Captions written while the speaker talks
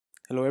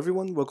Hello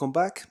everyone, welcome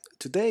back.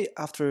 Today,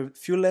 after a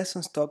few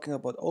lessons talking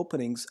about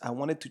openings, I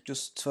wanted to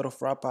just sort of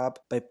wrap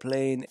up by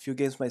playing a few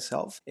games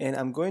myself, and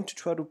I'm going to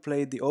try to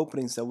play the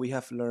openings that we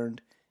have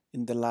learned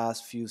in the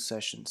last few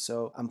sessions.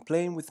 So I'm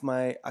playing with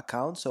my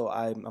account, so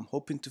I'm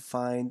hoping to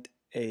find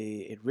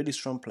a really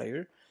strong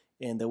player,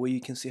 and that way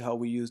you can see how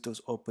we use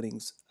those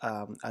openings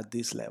at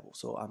this level.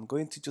 So I'm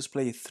going to just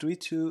play a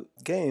 3-2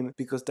 game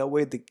because that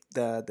way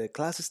the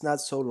class is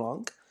not so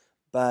long,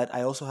 but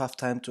I also have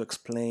time to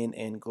explain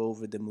and go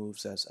over the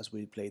moves as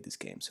we play this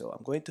game. So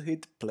I'm going to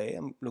hit play.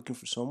 I'm looking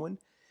for someone,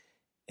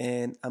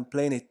 and I'm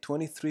playing a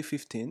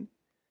 23-15.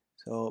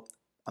 So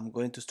I'm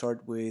going to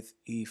start with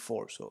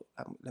e4. So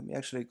let me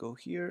actually go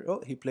here.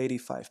 Oh, he played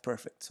e5.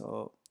 Perfect.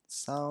 So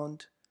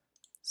sound,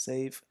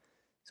 save.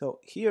 So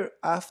here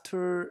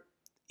after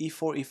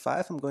e4,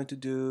 e5, I'm going to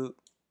do,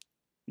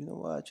 you know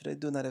what, should I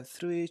do knight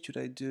f3? Should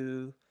I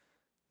do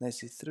knight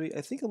c3? I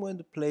think I'm going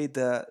to play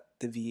the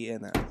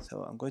Vienna.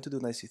 So I'm going to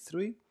do knight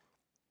c3.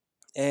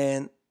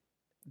 And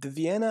the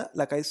Vienna,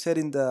 like I said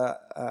in the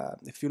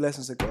a few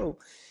lessons ago,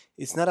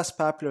 it's not as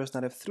popular as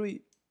knight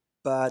f3,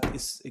 but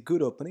it's a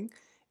good opening.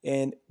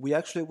 And we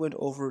actually went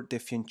over the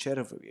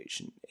fianchetto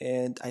variation,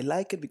 and I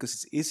like it because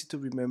it's easy to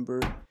remember,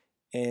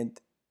 and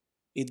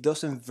it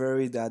doesn't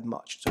vary that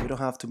much, so we don't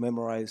have to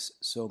memorize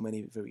so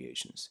many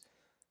variations.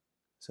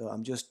 So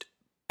I'm just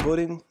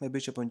putting my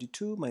bishop on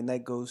g2, my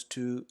knight goes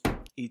to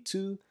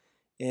e2,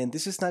 and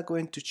this is not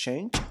going to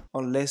change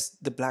unless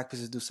the black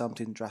pieces do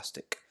something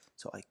drastic.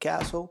 So I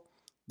castle.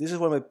 This is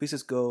where my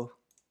pieces go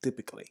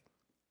typically.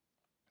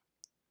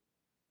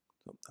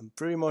 So I'm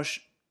pretty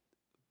much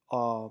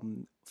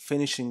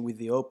finishing with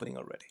the opening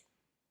already.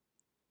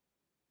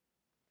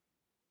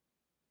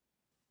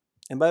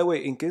 And by the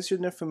way, in case you're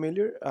not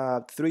familiar,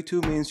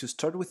 3-2 means you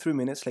start with 3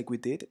 minutes like we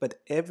did,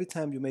 but every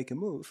time you make a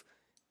move,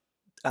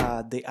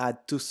 they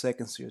add 2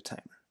 seconds to your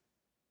timer.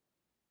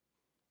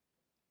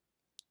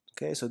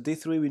 Okay, so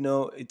d3 we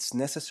know it's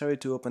necessary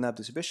to open up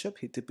this bishop.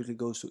 He typically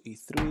goes to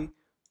e3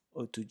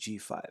 or to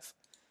g5.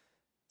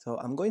 So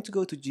I'm going to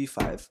go to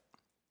g5.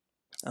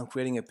 I'm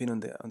creating a pin on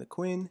the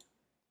queen.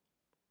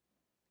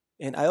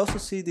 And I also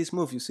see this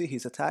move. You see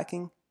he's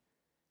attacking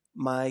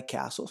my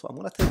castle, so I'm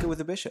going to take it with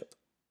the bishop.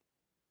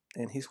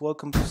 And he's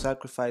welcome to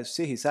sacrifice.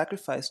 See, he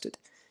sacrificed it.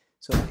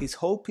 So he's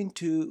hoping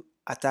to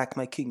attack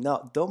my king.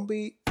 Now, don't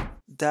be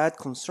that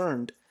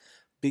concerned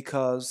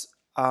because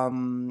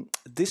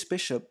this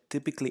bishop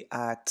typically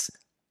acts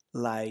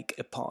like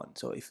a pawn.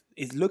 So if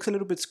it looks a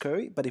little bit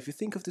scary, but if you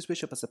think of this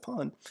bishop as a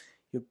pawn,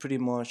 you're pretty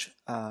much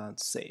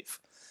safe.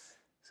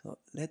 So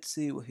let's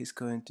see what he's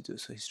going to do.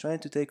 So he's trying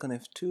to take on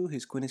f2.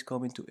 His queen is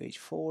coming to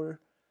h4,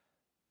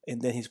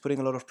 and then he's putting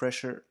a lot of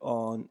pressure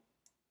on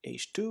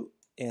h2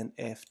 and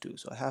f2.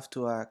 So I have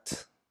to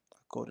act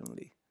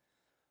accordingly.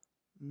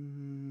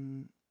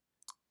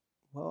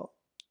 Well,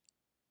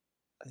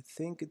 I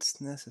think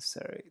it's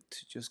necessary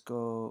to just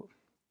go.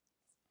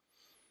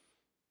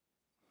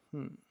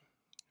 Let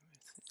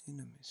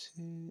me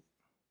see.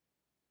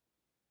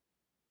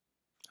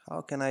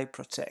 How can I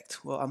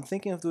protect? Well, I'm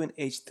thinking of doing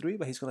h3,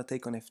 but he's going to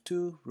take on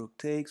f2, rook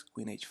takes,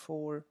 queen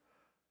h4.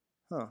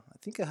 I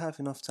think I have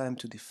enough time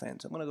to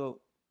defend. So I'm going to go,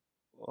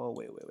 oh,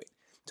 wait.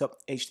 So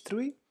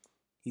h3,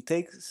 he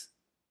takes,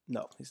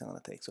 no, he's not going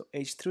to take. So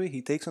h3,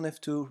 he takes on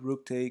f2,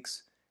 rook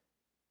takes,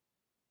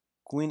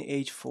 queen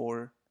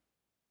h4.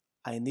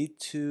 I need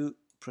to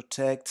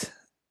protect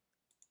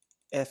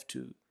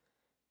f2.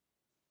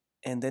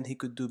 And then he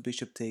could do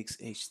bishop takes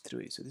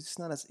h3. So this is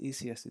not as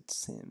easy as it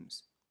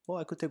seems. Well,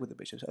 I could take with the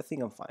bishop, so I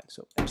think I'm fine.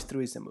 So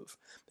h3 is the move.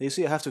 But you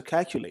see, I have to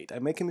calculate. I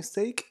make a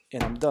mistake,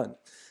 and I'm done.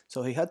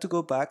 So he had to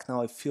go back.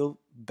 Now I feel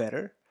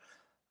better.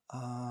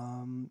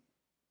 Well,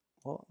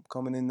 I'm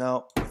coming in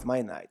now with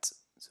my knights.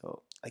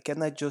 So I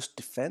cannot just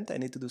defend. I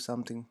need to do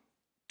something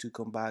to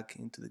come back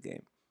into the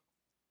game.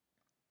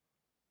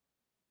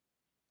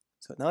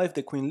 So now if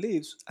the queen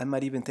leaves, I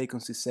might even take on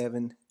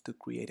c7 to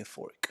create a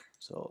fork.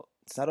 So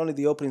it's not only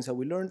the openings that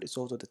we learned, it's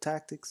also the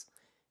tactics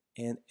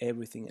and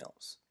everything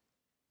else.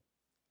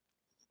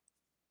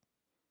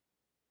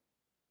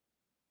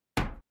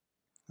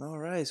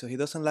 Alright, so he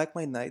doesn't like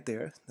my knight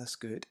there. That's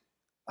good.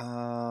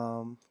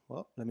 Well,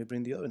 let me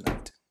bring the other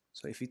knight.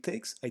 So if he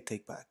takes, I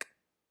take back.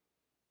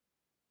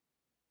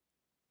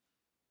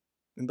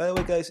 And by the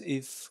way,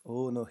 guys,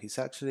 oh no, he's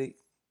actually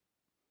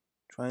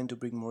trying to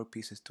bring more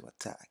pieces to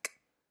attack.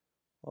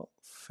 Well,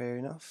 fair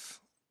enough.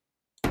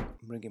 I'm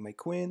bringing my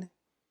queen.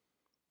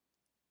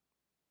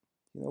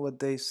 You know what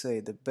they say,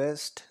 the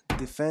best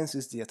defense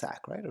is the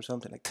attack, right? Or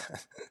something like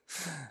that.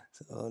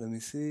 So let me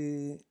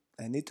see.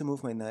 I need to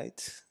move my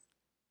knight.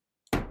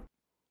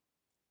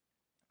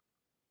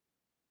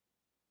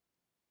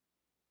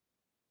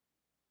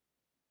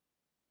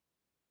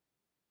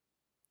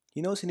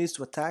 He knows he needs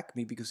to attack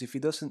me because if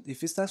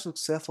he's not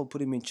successful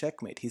putting me in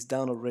checkmate, he's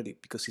down already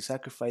because he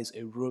sacrificed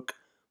a rook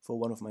for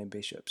one of my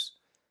bishops.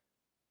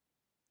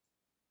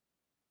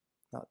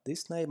 Now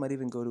this knight might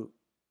even go to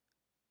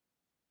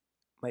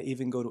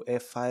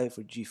f5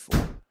 or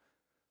g4.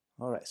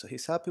 All right, so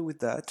he's happy with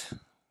that.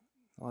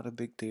 Not a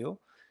big deal.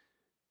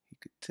 He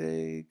could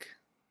take.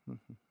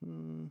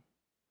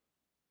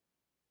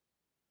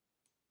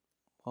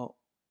 Well,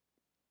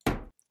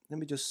 let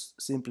me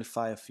just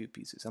simplify a few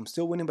pieces. I'm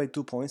still winning by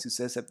 2 points. It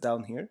says up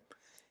down here.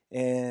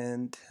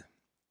 And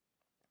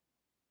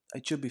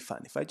I should be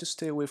fine. If I just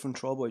stay away from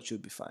trouble, it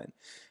should be fine.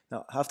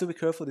 Now, I have to be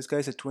careful. This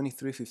guy's at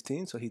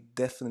 23-15, so he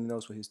definitely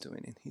knows what he's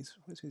doing. And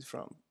where's he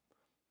from?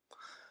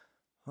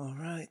 All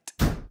right.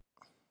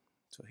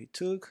 So he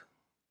took.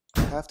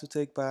 I have to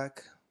take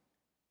back.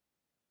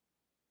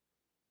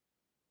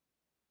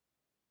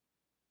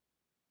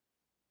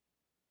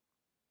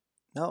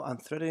 Now I'm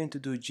threatening to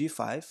do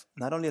g5,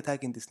 not only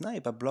attacking this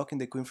knight, but blocking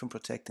the queen from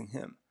protecting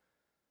him.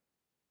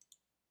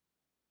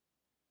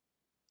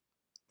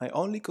 My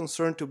only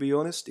concern, to be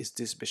honest, is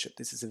this bishop.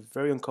 This is a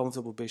very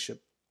uncomfortable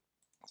bishop,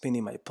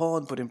 pinning my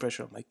pawn, putting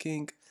pressure on my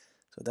king.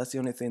 So that's the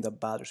only thing that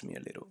bothers me a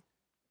little.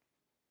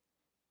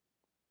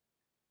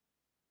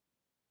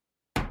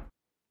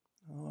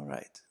 All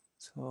right,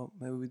 so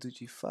maybe we do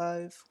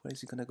g5. Where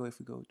is he gonna go if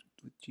we go with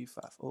g5?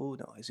 Oh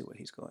no, I see where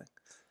he's going.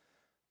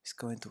 He's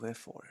going to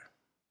f4.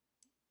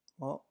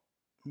 Well,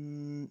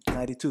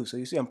 92. So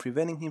you see, I'm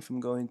preventing him from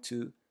going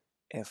to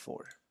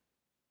f4.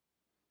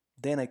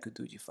 Then I could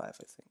do g5, I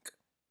think.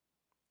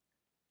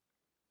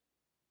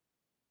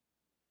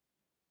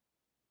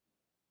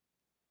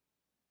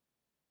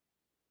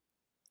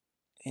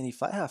 And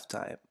if I have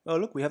time, oh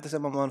look, we have the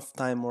same amount of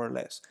time more or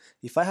less.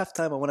 If I have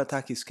time, I want to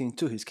attack his king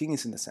too. His king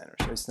is in the center,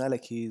 so it's not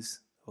like he's,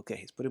 okay,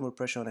 he's putting more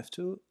pressure on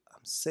f2.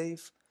 I'm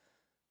safe.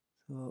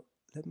 So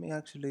let me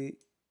actually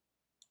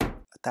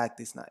attack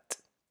this knight.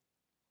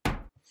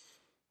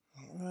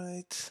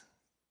 Alright.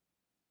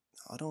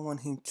 I don't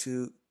want him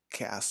to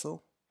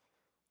castle.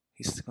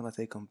 He's gonna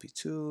take on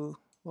b2.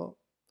 Well,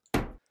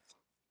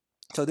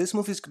 so this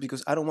move is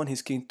because I don't want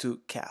his king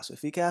to castle.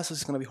 If he castles,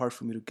 it's gonna be hard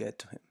for me to get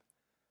to him.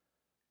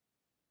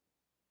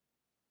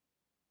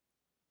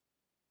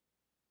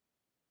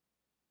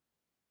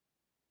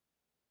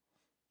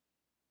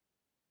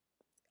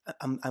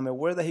 I'm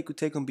aware that he could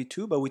take on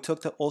b2, but we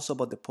talked also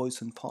about the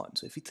poison pawn.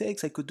 So if he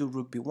takes, I could do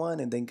rook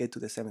b1 and then get to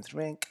the 7th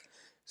rank.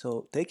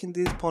 So taking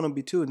this pawn on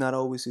b2 not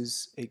always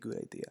is a good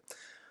idea.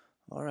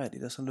 Alright,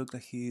 it doesn't look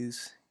like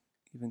he's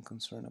even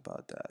concerned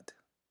about that.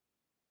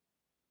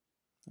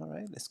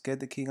 Alright, let's get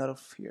the king out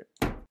of here.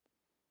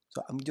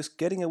 So I'm just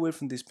getting away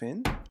from this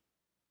pin.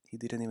 He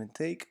didn't even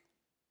take.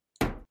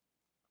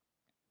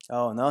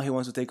 Oh, now he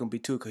wants to take on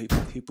b2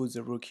 because he puts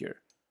the rook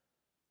here.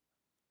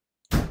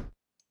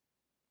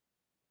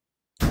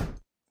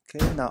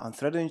 Okay, now I'm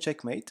threatening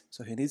checkmate,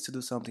 so he needs to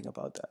do something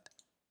about that.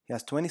 He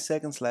has 20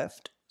 seconds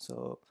left,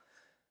 so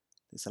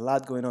there's a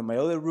lot going on. My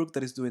other rook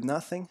that is doing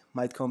nothing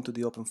might come to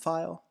the open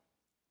file.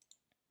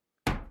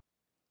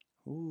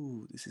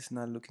 Ooh, this is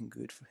not looking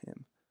good for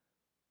him.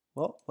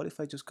 Well, what if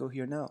I just go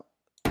here now?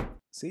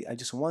 See, I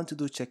just want to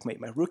do checkmate.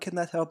 My rook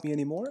cannot help me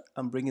anymore.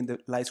 I'm bringing the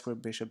light square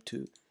bishop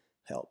to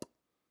help.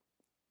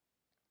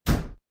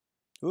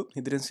 Ooh,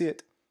 he didn't see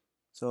it.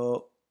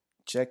 So,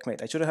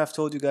 checkmate. I shouldn't have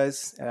told you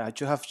guys. I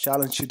should have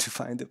challenged you to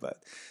find it,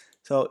 but...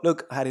 So,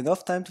 look, I had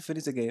enough time to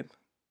finish the game.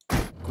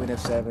 Queen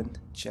f7,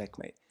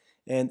 checkmate.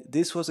 And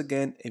this was,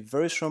 again, a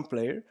very strong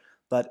player,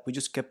 but we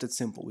just kept it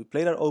simple. We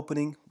played our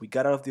opening, we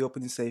got out of the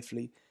opening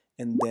safely,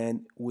 and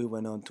then we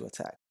went on to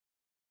attack.